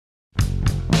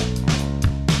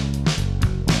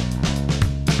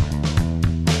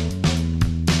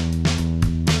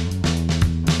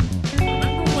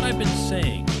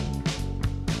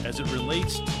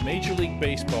League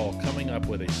Baseball coming up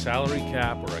with a salary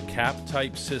cap or a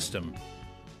cap-type system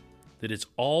that it's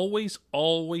always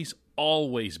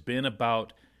been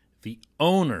about the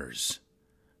owners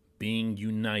being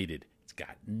united. It's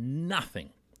got nothing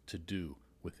to do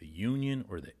with the union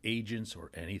or the agents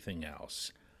or anything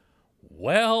else.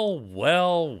 Well.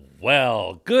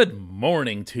 Good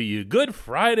morning to you. Good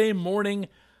Friday morning.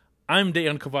 I'm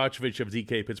Dan Kovacevic of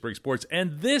DK Pittsburgh Sports,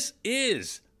 and this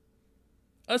is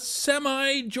a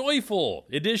semi-joyful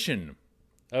edition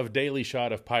of Daily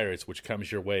Shot of Pirates, which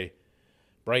comes your way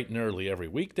bright and early every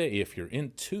weekday. If you're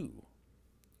into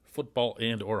football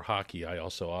and or hockey, I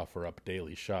also offer up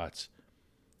daily shots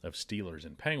of Steelers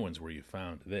and Penguins, where you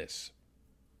found this.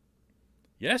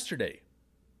 Yesterday,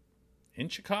 in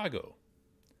Chicago,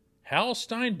 Hal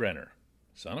Steinbrenner,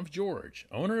 son of George,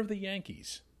 owner of the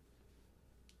Yankees,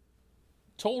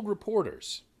 told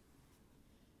reporters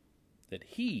that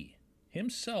he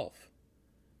himself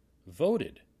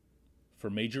voted for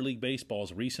Major League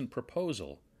Baseball's recent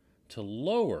proposal to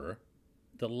lower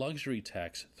the luxury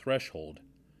tax threshold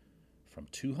from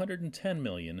 $210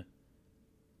 million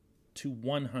to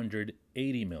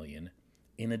 $180 million,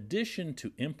 in addition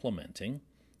to implementing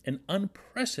an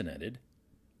unprecedented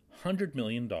 $100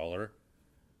 million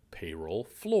payroll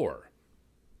floor.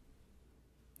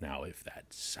 Now, if that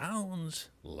sounds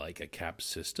like a cap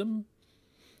system,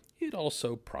 it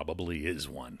also probably is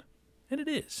one. And it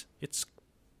is.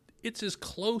 It's as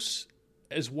close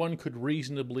as one could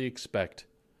reasonably expect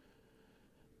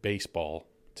baseball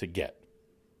to get.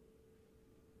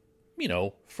 You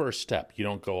know, first step. You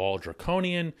don't go all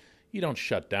draconian. You don't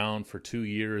shut down for 2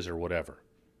 years or whatever.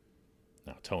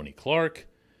 Now, Tony Clark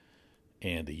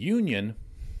and the union,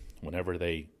 whenever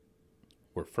they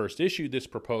were first issued this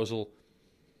proposal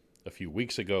a few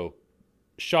weeks ago,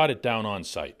 shot it down on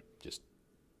sight. Just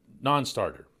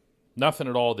non-starter. Nothing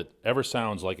at all that ever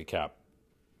sounds like a cap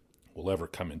will ever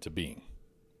come into being,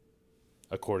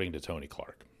 according to Tony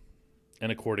Clark.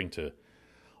 And according to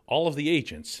all of the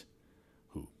agents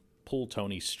who pull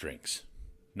Tony's strings,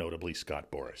 notably Scott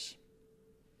Boras.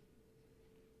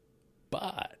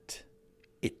 But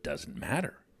it doesn't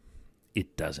matter.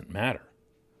 It doesn't matter.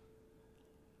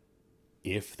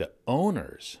 If the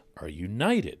owners are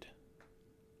united,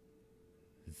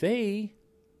 they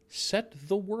set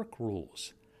the work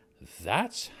rules.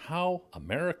 That's how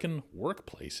American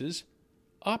workplaces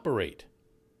operate.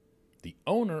 The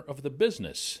owner of the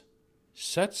business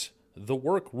sets the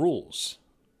work rules.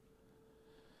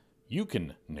 You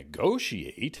can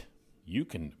negotiate, you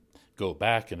can go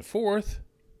back and forth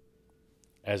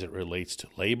as it relates to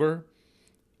labor,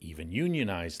 even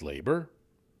unionized labor,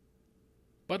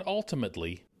 but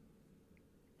ultimately,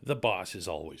 the boss is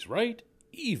always right,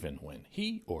 even when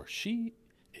he or she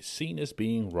is seen as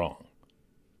being wrong.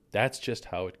 That's just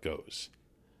how it goes.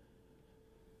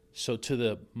 So to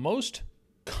the most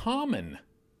common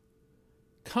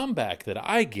comeback that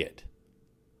I get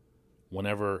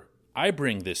whenever I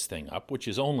bring this thing up, which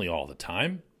is only all the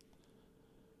time,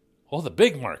 well, the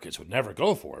big markets would never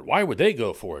go for it. Why would they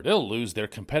go for it? They'll lose their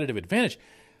competitive advantage.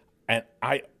 And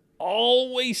I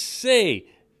always say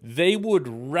they would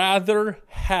rather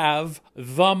have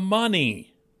the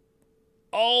money.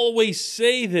 Always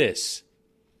say this.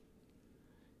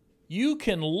 You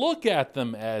can look at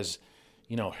them as,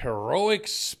 heroic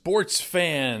sports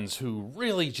fans who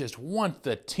really just want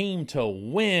the team to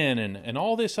win and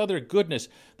all this other goodness.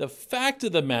 The fact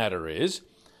of the matter is,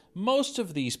 most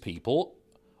of these people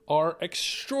are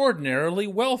extraordinarily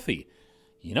wealthy.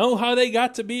 You know how they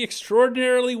got to be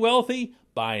extraordinarily wealthy?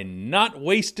 By not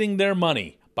wasting their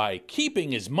money, by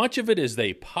keeping as much of it as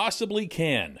they possibly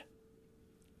can.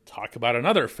 Talk about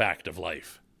another fact of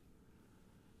life.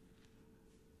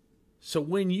 So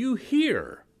when you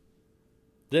hear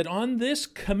that on this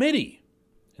committee,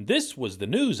 and this was the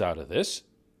news out of this,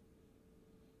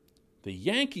 the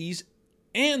Yankees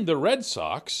and the Red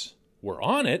Sox were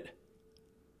on it,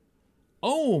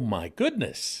 oh my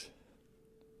goodness.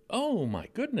 Oh my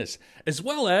goodness. As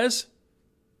well as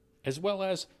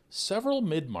several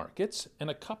mid-markets and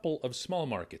a couple of small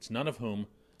markets, none of whom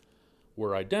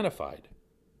were identified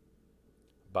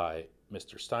by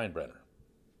Mr. Steinbrenner.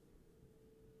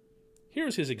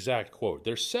 Here's his exact quote.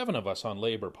 There's 7 of us on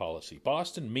labor policy.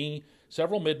 Boston, me,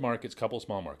 several mid-markets, couple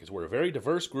small markets. We're a very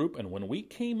diverse group, and when we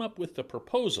came up with the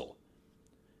proposal,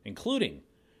 including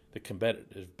the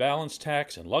competitive balance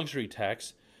tax and luxury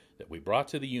tax that we brought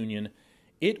to the union,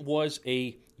 it was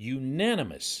a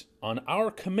unanimous, on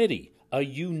our committee, a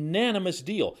unanimous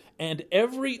deal. And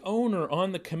every owner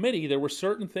on the committee, there were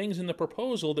certain things in the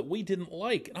proposal that we didn't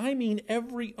like. And I mean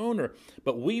every owner.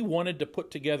 But we wanted to put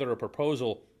together a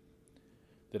proposal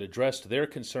that addressed their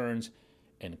concerns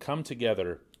and come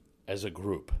together as a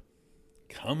group.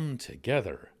 Come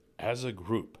together as a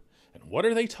group. And what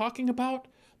are they talking about?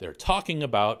 They're talking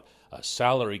about a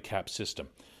salary cap system.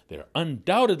 They're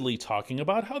undoubtedly talking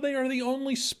about how they are the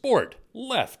only sport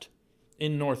left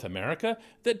in North America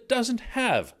that doesn't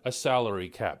have a salary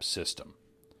cap system.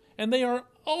 And they are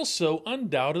also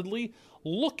undoubtedly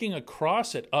looking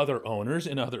across at other owners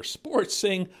in other sports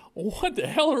saying, what the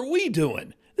hell are we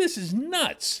doing? This is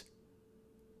nuts.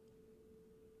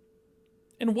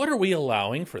 And what are we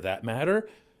allowing, for that matter,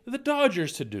 the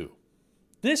Dodgers to do?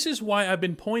 This is why I've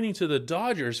been pointing to the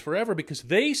Dodgers forever, because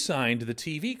they signed the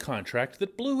TV contract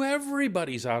that blew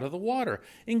everybody's out of the water,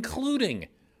 including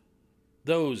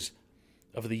those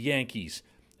of the Yankees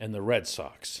and the Red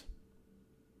Sox.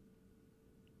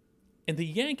 And the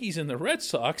Yankees and the Red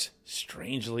Sox,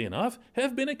 strangely enough,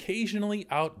 have been occasionally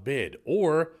outbid,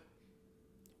 or,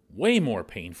 way more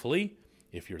painfully,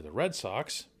 if you're the Red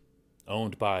Sox,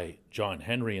 owned by John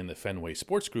Henry and the Fenway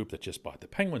Sports Group that just bought the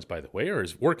Penguins, by the way, or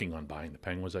is working on buying the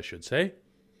Penguins, I should say.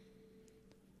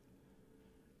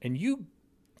 And you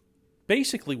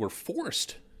basically were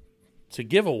forced to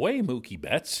give away Mookie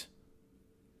Betts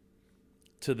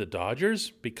to the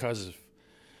Dodgers because of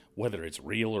whether it's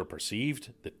real or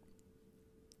perceived that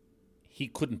he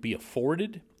couldn't be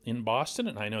afforded in Boston.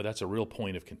 And I know that's a real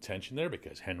point of contention there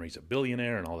because Henry's a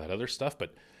billionaire and all that other stuff,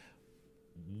 but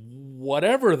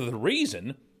whatever the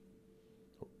reason,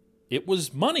 it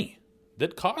was money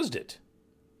that caused it.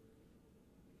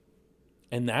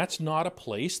 And that's not a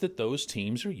place that those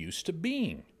teams are used to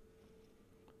being.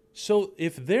 So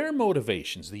if their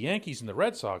motivations, the Yankees and the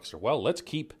Red Sox, are, well, let's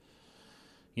keep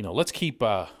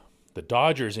the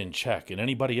Dodgers in check and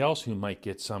anybody else who might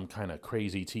get some kind of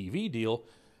crazy TV deal,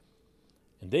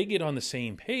 and they get on the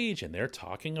same page and they're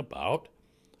talking about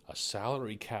a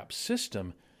salary cap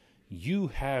system, you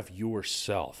have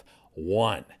yourself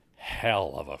one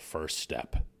hell of a first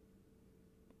step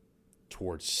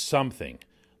towards something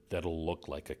that'll look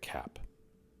like a cap.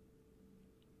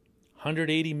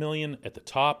 $180 million at the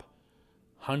top,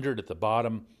 $100 at the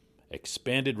bottom,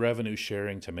 expanded revenue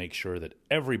sharing to make sure that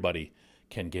everybody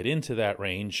can get into that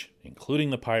range, including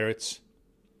the Pirates.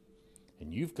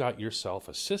 And you've got yourself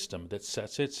a system that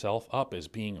sets itself up as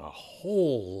being a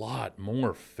whole lot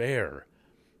more fair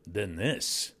than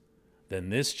this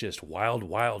just wild,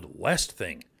 wild west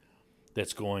thing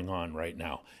that's going on right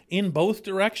now in both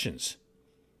directions.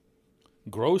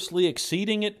 Grossly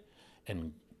exceeding it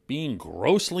and being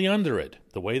grossly under it,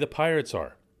 the way the Pirates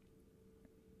are.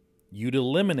 You'd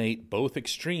eliminate both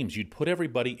extremes. You'd put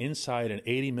everybody inside an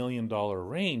 $80 million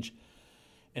range.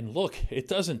 And look, it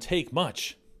doesn't take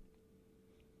much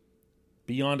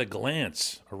beyond a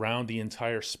glance around the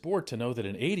entire sport to know that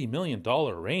an $80 million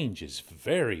range is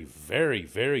very, very,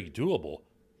 very doable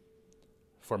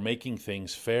for making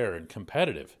things fair and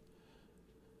competitive.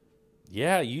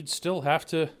 Yeah, you'd still have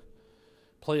to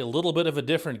play a little bit of a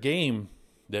different game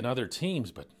than other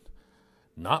teams, but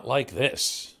not like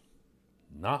this.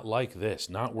 Not like this.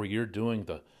 Not where you're doing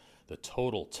the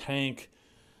total tank,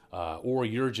 or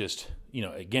you're just,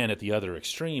 again, at the other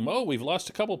extreme. Oh, we've lost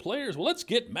a couple players. Well, let's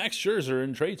get Max Scherzer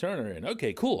and Trey Turner in.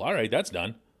 Okay, cool. All right, that's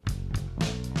done.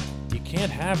 You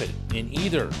can't have it in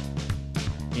either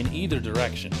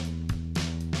direction.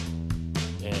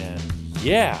 And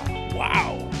yeah,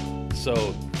 wow.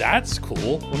 So that's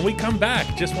cool. When we come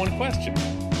back, just one question.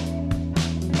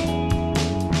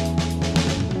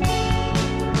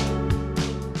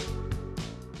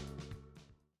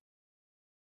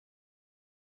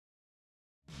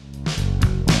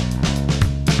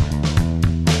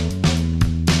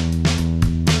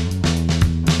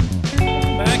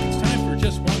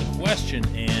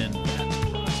 And that's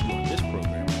brought to you on this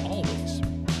program, always,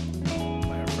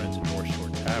 by our friends at North Shore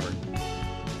Tavern.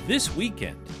 This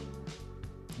weekend,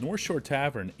 North Shore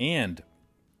Tavern and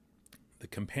the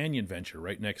companion venture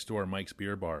right next door, Mike's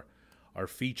Beer Bar, are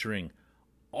featuring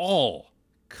all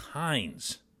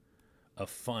kinds of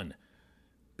fun,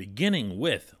 beginning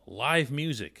with live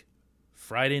music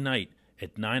Friday night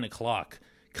at 9 o'clock.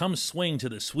 Come swing to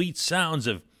the sweet sounds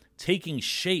of Taking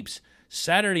Shapes.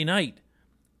 Saturday night,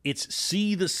 it's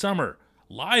See the Summer.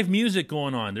 Live music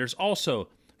going on. There's also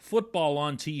football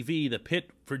on TV, the Pitt,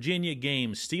 Virginia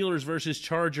game, Steelers versus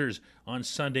Chargers on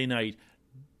Sunday night.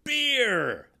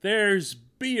 Beer! There's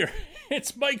beer.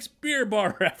 It's Mike's Beer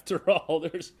Bar after all.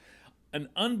 There's an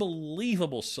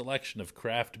unbelievable selection of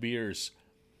craft beers,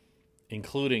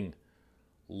 including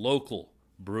local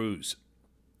brews.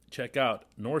 Check out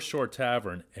North Shore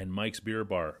Tavern and Mike's Beer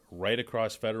Bar right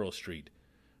across Federal Street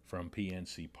from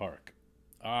PNC Park.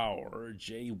 Our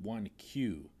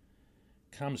J1Q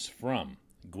comes from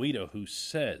Guido, who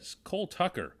says Cole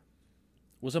Tucker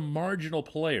was a marginal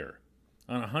player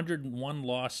on a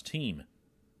 101-loss team.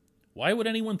 Why would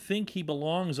anyone think he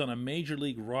belongs on a major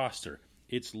league roster?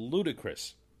 It's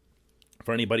ludicrous.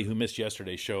 For anybody who missed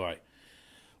yesterday's show, I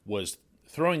was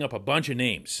throwing up a bunch of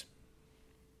names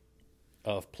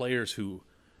of players who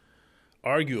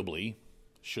arguably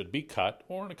should be cut,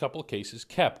 or in a couple of cases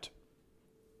kept,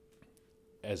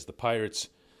 as the Pirates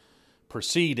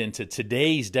proceed into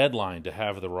today's deadline to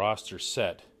have the roster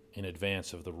set in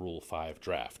advance of the Rule 5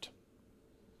 draft.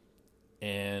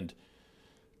 And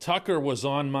Tucker was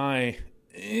on my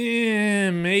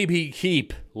maybe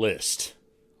keep list,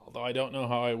 although I don't know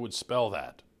how I would spell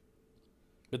that.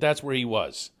 But that's where he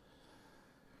was.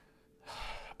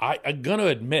 I'm going to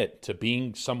admit to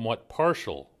being somewhat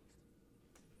partial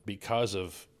because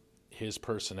of his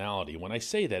personality. When I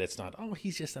say that, it's not, oh,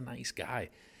 he's just a nice guy.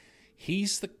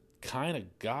 He's the kind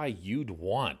of guy you'd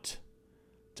want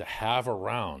to have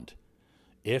around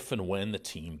if and when the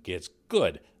team gets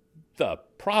good. The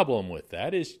problem with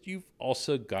that is you've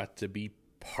also got to be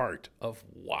part of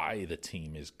why the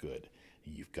team is good.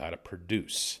 You've got to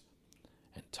produce.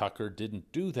 And Tucker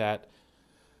didn't do that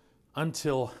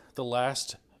until the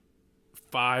last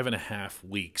 5.5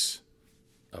 weeks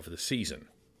of the season.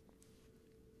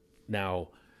 Now,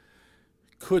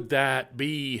 could that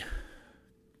be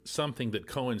something that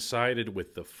coincided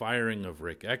with the firing of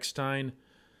Rick Eckstein?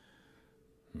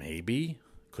 Maybe.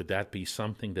 Could that be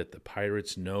something that the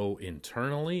Pirates know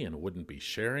internally and wouldn't be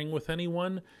sharing with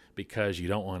anyone because you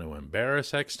don't want to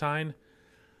embarrass Eckstein?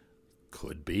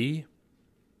 Could be.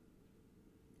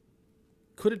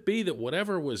 Could it be that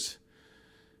whatever was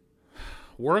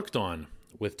worked on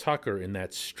with Tucker in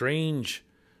that strange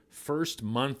first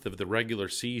month of the regular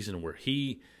season where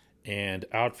he and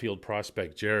outfield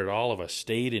prospect Jared Oliva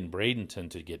stayed in Bradenton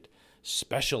to get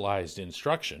specialized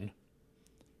instruction,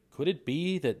 could it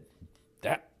be that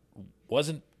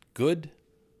wasn't good?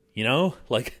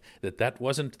 Like that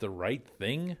wasn't the right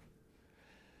thing?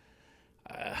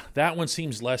 That one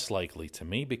seems less likely to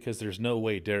me because there's no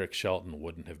way Derek Shelton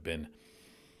wouldn't have been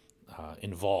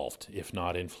involved, if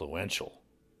not influential,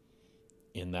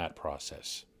 in that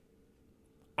process.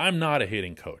 I'm not a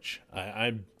hitting coach.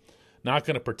 I'm not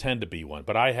going to pretend to be one,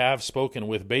 but I have spoken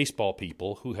with baseball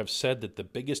people who have said that the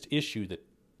biggest issue that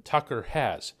Tucker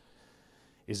has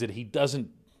is that he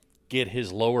doesn't get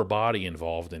his lower body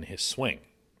involved in his swing.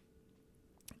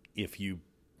 If you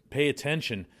pay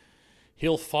attention,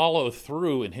 he'll follow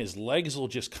through and his legs will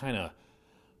just kind of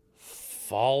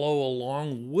follow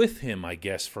along with him, I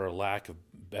guess, for a lack of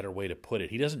a better way to put it.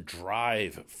 He doesn't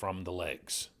drive from the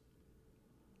legs.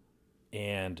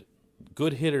 And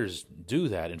good hitters do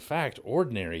that. In fact,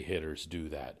 ordinary hitters do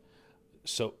that.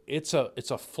 So it's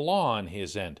a flaw on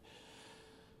his end.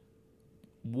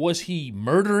 Was he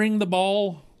murdering the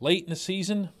ball late in the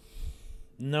season?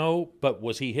 No, but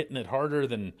was he hitting it harder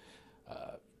than,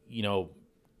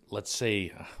 let's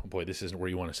say, this isn't where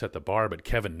you want to set the bar, but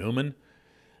Kevin Newman?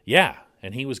 Yeah,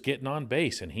 and he was getting on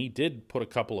base, and he did put a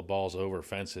couple of balls over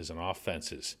fences and off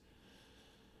fences.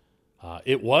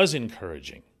 It was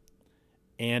encouraging,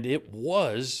 and it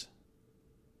was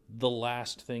the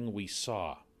last thing we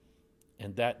saw,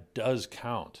 and that does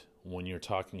count when you're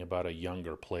talking about a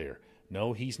younger player.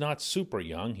 No, he's not super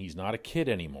young. He's not a kid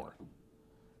anymore.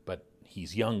 But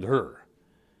he's younger.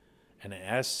 And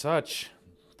as such,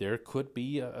 there could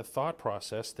be a thought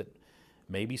process that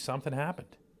maybe something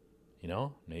happened.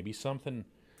 Maybe something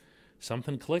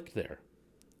clicked there.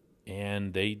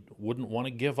 And they wouldn't want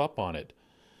to give up on it.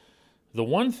 The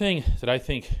one thing that I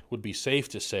think would be safe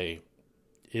to say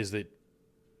is that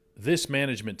this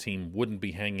management team wouldn't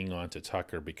be hanging on to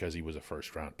Tucker because he was a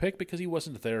first-round pick, because he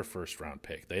wasn't their first-round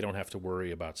pick. They don't have to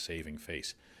worry about saving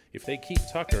face. If they keep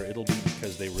Tucker, it'll be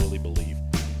because they really believe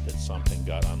that something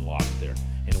got unlocked there,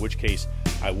 in which case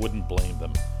I wouldn't blame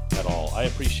them at all. I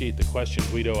appreciate the question,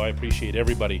 Guido. I appreciate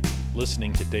everybody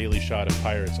listening to Daily Shot of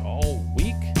Pirates all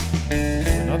week.